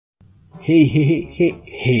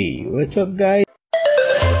Hey, what's up, guys?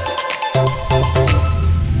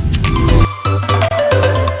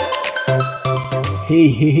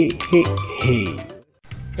 Hey.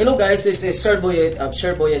 Hello guys, this is Sir Boyet of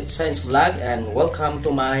Sir Boyet Science Vlog and welcome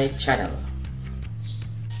to my channel.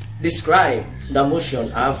 Describe the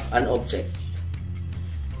motion of an object.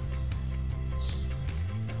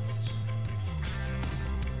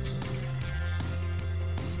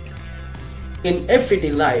 In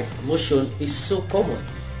everyday life, motion is so common.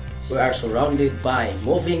 We are surrounded by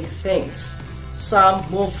moving things. Some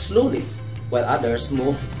move slowly, while others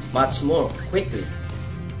move much more quickly.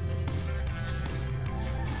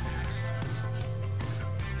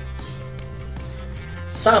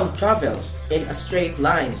 Some travel in a straight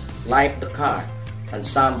line, like the car, and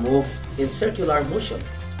some move in circular motion,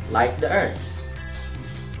 like the earth.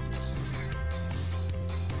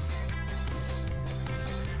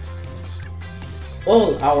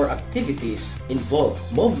 All our activities involve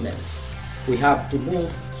movement. We have to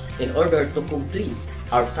move in order to complete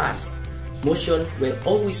our task. Motion will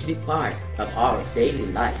always be part of our daily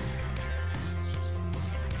life.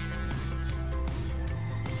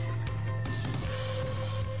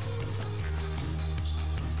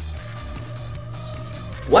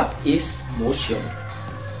 What is motion?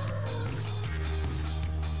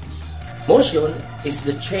 Motion is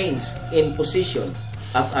the change in position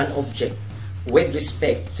of an object with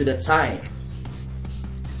respect to the time.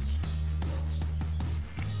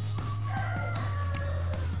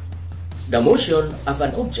 The motion of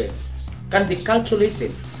an object can be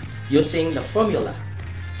calculated using the formula.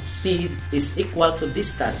 Speed is equal to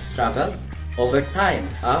distance traveled over time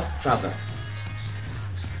of travel.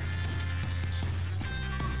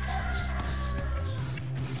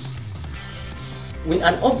 When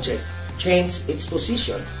an object changes its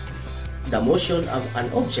position, the motion of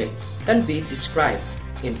an object can be described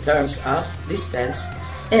in terms of distance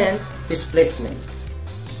and displacement.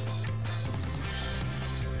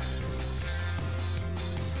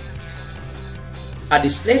 A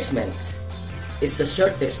displacement is the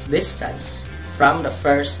shortest distance from the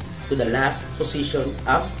first to the last position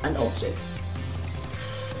of an object.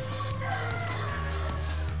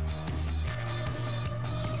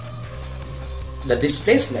 The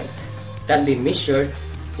displacement can be measured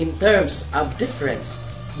in terms of difference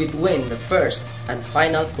between the first and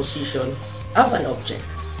final position of an object.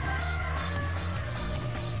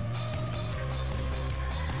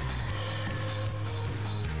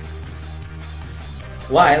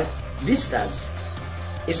 While distance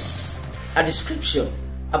is a description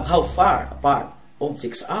of how far apart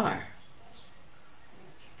objects are.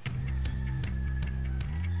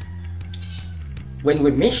 When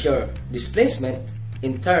we measure displacement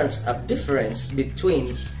in terms of difference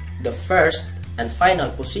between the first and final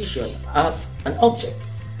position of an object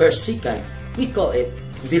per second, we call it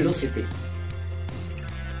velocity.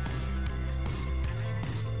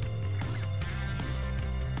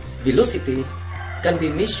 Velocity can be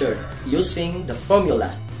measured using the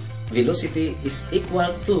formula. Velocity is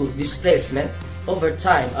equal to displacement over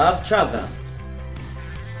time of travel.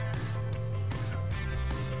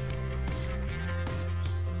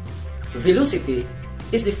 Velocity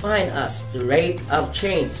is defined as the rate of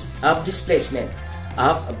change of displacement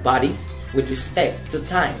of a body with respect to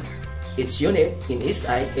time. Its unit in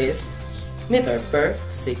SI is meter per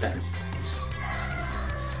second.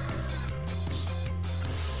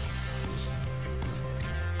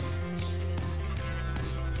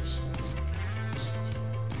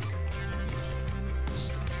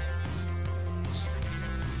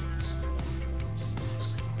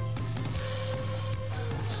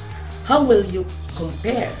 How will you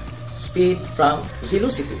compare speed from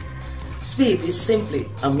velocity? Speed is simply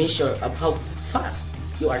a measure of how fast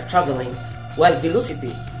you are traveling, while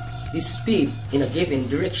velocity is speed in a given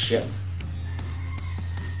direction.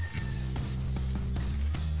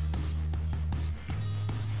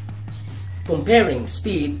 Comparing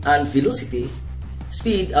speed and velocity,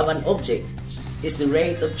 speed of an object is the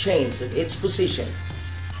rate of change of its position.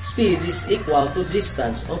 Speed is equal to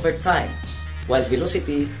distance over time, while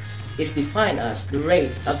velocity is defined as the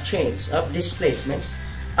rate of change of displacement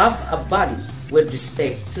of a body with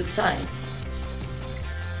respect to time.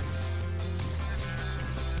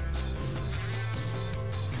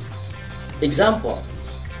 Example: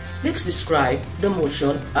 let's describe the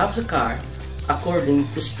motion of the car according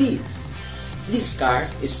to speed. This car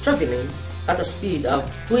is traveling at a speed of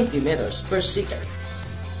 20 meters per second.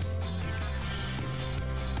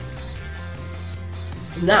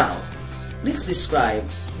 Now, let's describe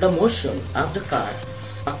the motion of the car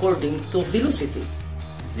according to velocity.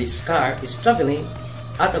 This car is traveling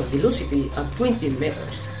at a velocity of 20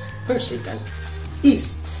 meters per per second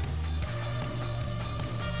east.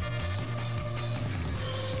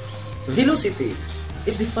 Velocity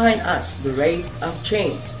is defined as the rate of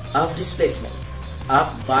change of displacement of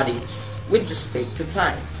body with respect to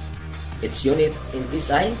time. Its unit in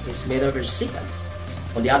SI is meter per second.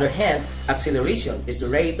 On the other hand, acceleration is the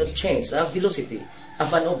rate of change of velocity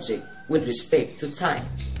of an object with respect to time.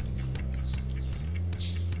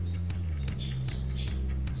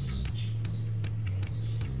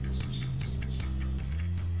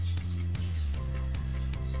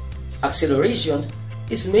 Acceleration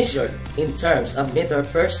is measured in terms of meter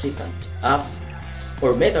per second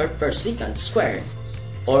or meter per second squared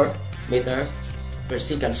or meter per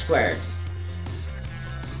second squared.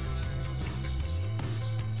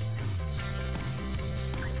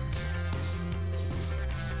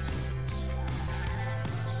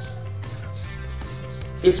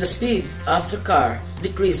 If the speed of the car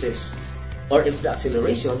decreases or if the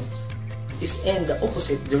acceleration is in the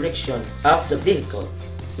opposite direction of the vehicle,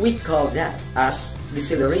 we call that as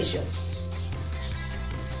deceleration.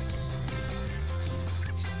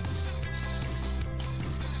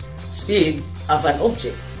 Speed of an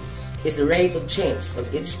object is the rate of change of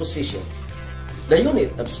its position. The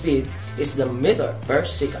unit of speed is the meter per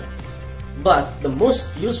second, but the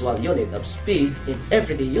most usual unit of speed in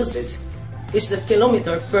everyday usage is the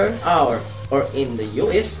kilometer per hour, or in the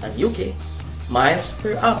US and UK, miles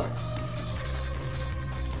per hour.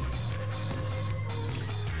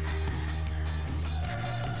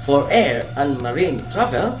 For air and marine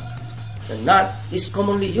travel, the knot is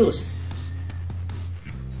commonly used.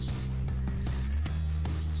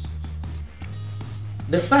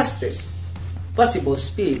 The fastest possible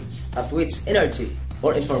speed at which energy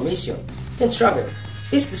or information can travel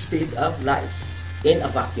is the speed of light in a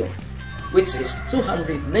vacuum, which is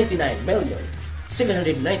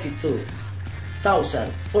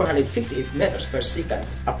 299,792,458 meters per second,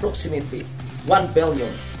 approximately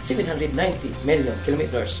 1,790,000,000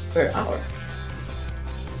 kilometers per hour.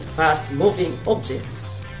 A fast-moving object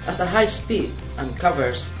has a high speed and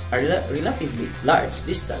covers a relatively large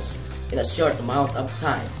distance in a short amount of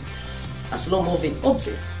time. A slow-moving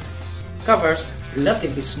object covers a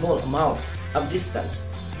relatively small amount of distance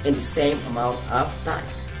in the same amount of time.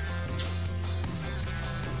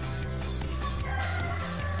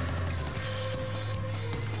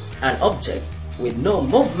 An object with no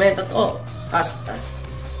movement at all has a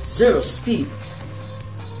zero speed.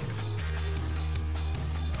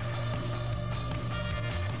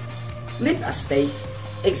 Let us take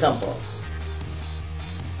examples.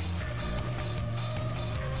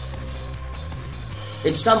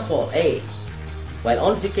 Example A. While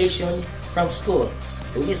on vacation from school,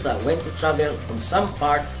 Luisa went to travel on some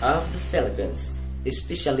part of the Philippines,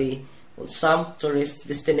 especially on some tourist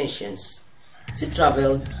destinations. She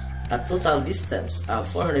traveled a total distance of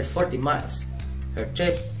 440 miles. Her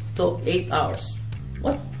trip took 8 hours.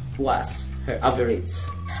 What was her average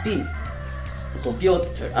speed? To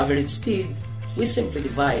compute her average speed, we simply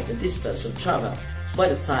divide the distance of travel by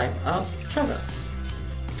the time of travel.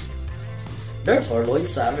 Therefore,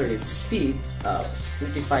 Loisa's average speed of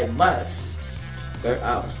 55 miles per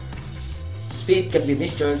hour. Speed can be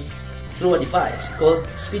measured through a device called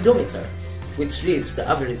speedometer, which reads the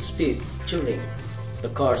average speed during the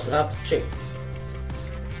course of the trip.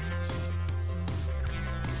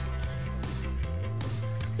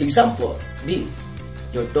 Example B.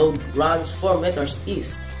 Your dog runs 4 meters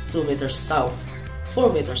east, 2 meters south,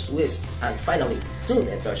 4 meters west, and finally 2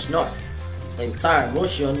 meters north. The entire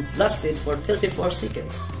motion lasted for 34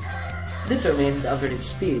 seconds. Determine the average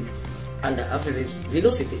speed and the average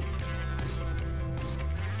velocity.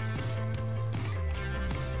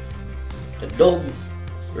 The dog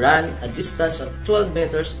ran a distance of 12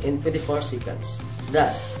 meters in 24 seconds.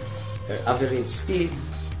 Thus, her average speed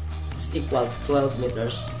is equal to 12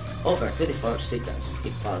 meters over 24 seconds,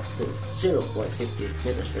 equal to 0.50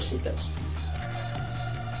 meters per second.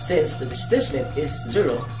 Since the displacement is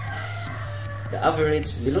 0, the average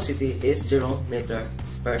velocity is 0 meter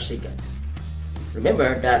per second.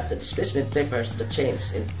 Remember that the displacement refers to the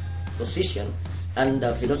change in position and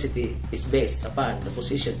the velocity is based upon the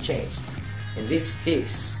position change. In this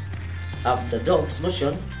case of the dog's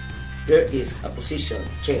motion, there is a position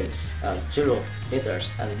change of 0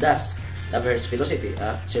 meters and thus the average velocity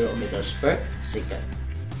of 0 meters per second.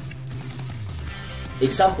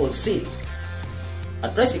 Example C. A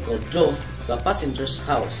tricycle drove to a passenger's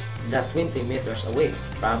house that 20 meters away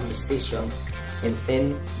from the station in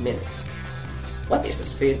 10 minutes. What is the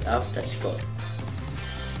speed of tricycle?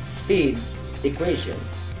 Speed equation.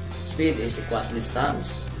 Speed is equals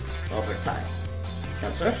distance over time.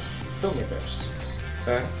 Answer, 2 meters.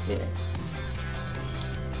 per minute.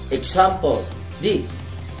 Example D.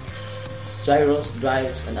 Gyros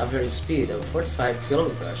drives an average speed of 45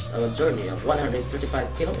 kilometers on a journey of 135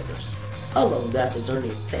 kilometers. How long does the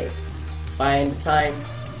journey take? Find the time.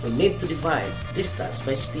 We need to divide distance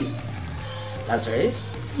by speed. The answer is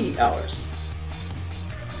 3 hours.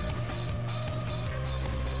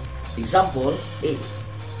 Example A.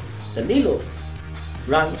 Danilo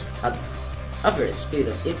runs at average speed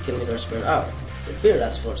of 8 kilometers per hour. If he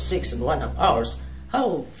runs for 6.5 hours,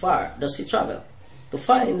 how far does he travel? To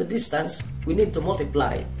find the distance, we need to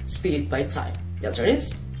multiply speed by time. The answer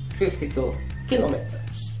is 52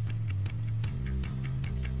 kilometers.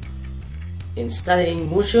 In studying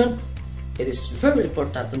motion, it is very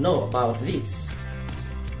important to know about this.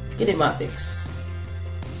 Kinematics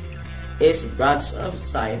is a branch of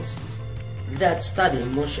science that study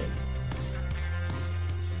motion.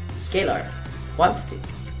 Scalar quantity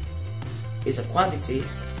is a quantity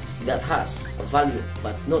that has a value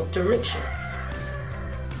but no direction.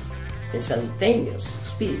 Instantaneous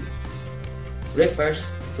speed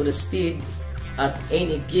refers to the speed at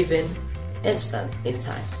any given instant in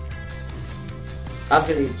time.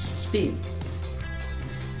 Average speed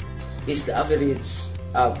is the average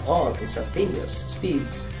of all instantaneous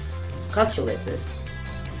speeds calculated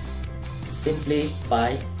simply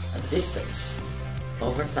by a distance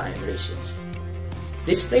over time ratio.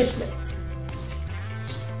 Displacement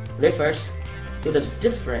refers to the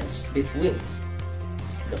difference between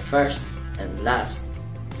the first and last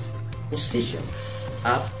position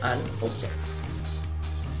of an object.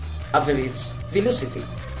 Average velocity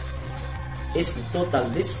is the total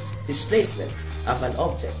displacement of an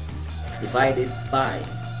object divided by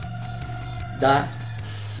the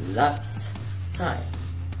elapsed time.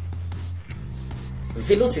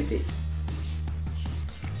 Velocity,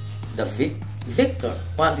 the vector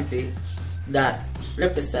quantity that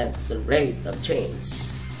represents the rate of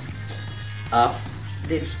change of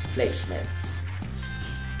displacement.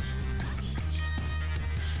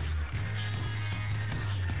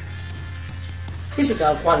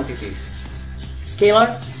 Physical quantities: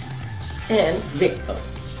 scalar and vector.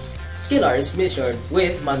 Scalar is measured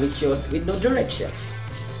with magnitude with no direction,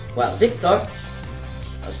 while vector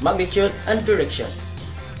has magnitude and direction.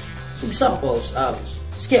 Examples of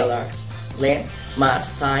scalar: length,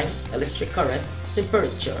 mass, time, electric current,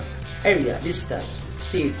 temperature, area, distance,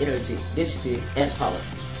 speed, energy, density, and power.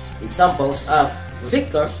 Examples of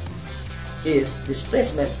vector is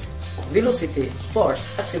displacement, velocity,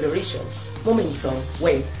 force, acceleration, momentum,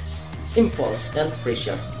 weight, impulse, and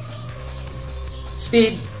pressure.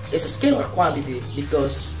 Speed is a scalar quantity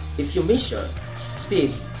because if you measure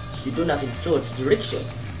speed, you do not include direction,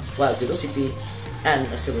 while velocity and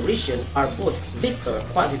acceleration are both vector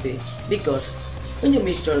quantity because when you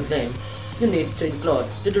measure them, you need to include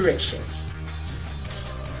the direction.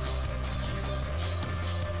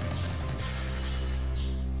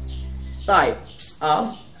 Types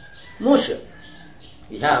of motion.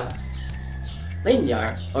 We have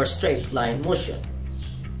linear or straight line motion.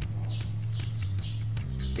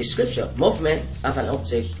 Description: movement of an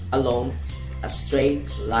object along a straight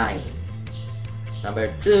line. Number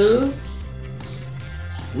 2,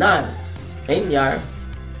 non-linear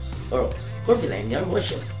or curvilinear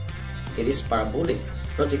motion. It is parabolic,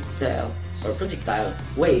 projectile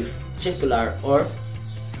wave, circular or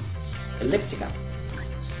elliptical.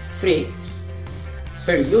 3,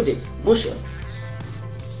 periodic motion.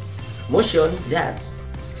 Motion that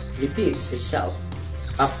repeats itself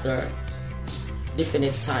after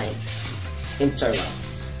definite time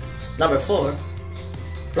intervals. Number 4,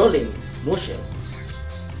 rolling motion.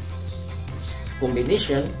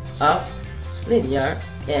 Combination of linear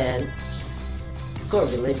and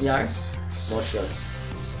curvilinear motion.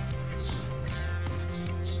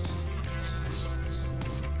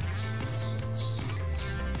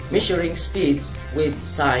 Measuring speed with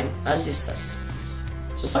time and distance.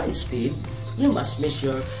 To find speed, you must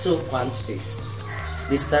measure two quantities: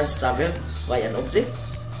 distance traveled by an object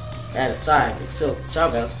and time it took to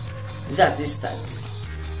travel that distance.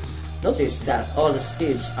 Notice that all the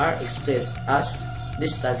speeds are expressed as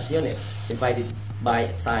distance unit divided by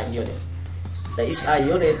time unit. The SI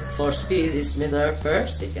unit for speed is meter per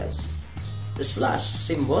seconds. The slash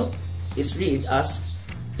symbol is read as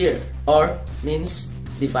here or means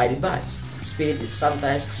divided by. Speed is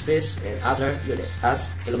sometimes expressed in other unit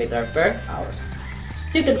as kilometer per hour.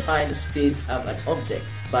 You can find the speed of an object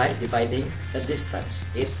by dividing the distance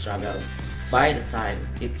it traveled by the time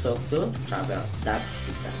it took to travel that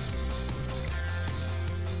distance.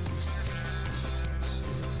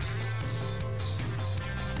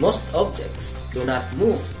 Most objects do not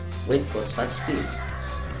move with constant speed.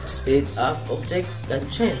 speed of object can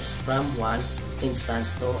change from one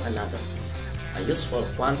instance to another. A useful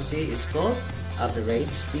quantity is called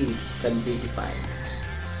average speed can be defined.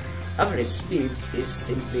 Average speed is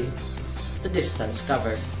simply the distance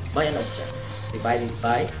covered by an object divided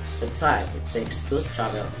by the time it takes to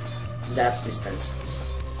travel that distance.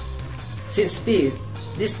 Since speed,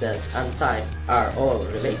 distance, and time are all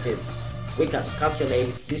related, we can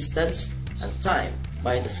calculate distance and time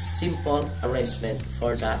by the simple arrangement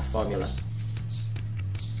for the formula.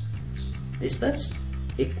 Distance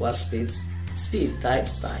equals speed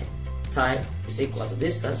times time. Time is equal to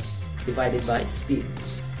distance divided by speed.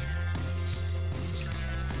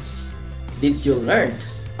 Did you learn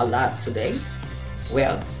a lot today?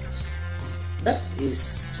 Well,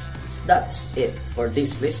 that's it for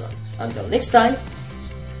this lesson. Until next time,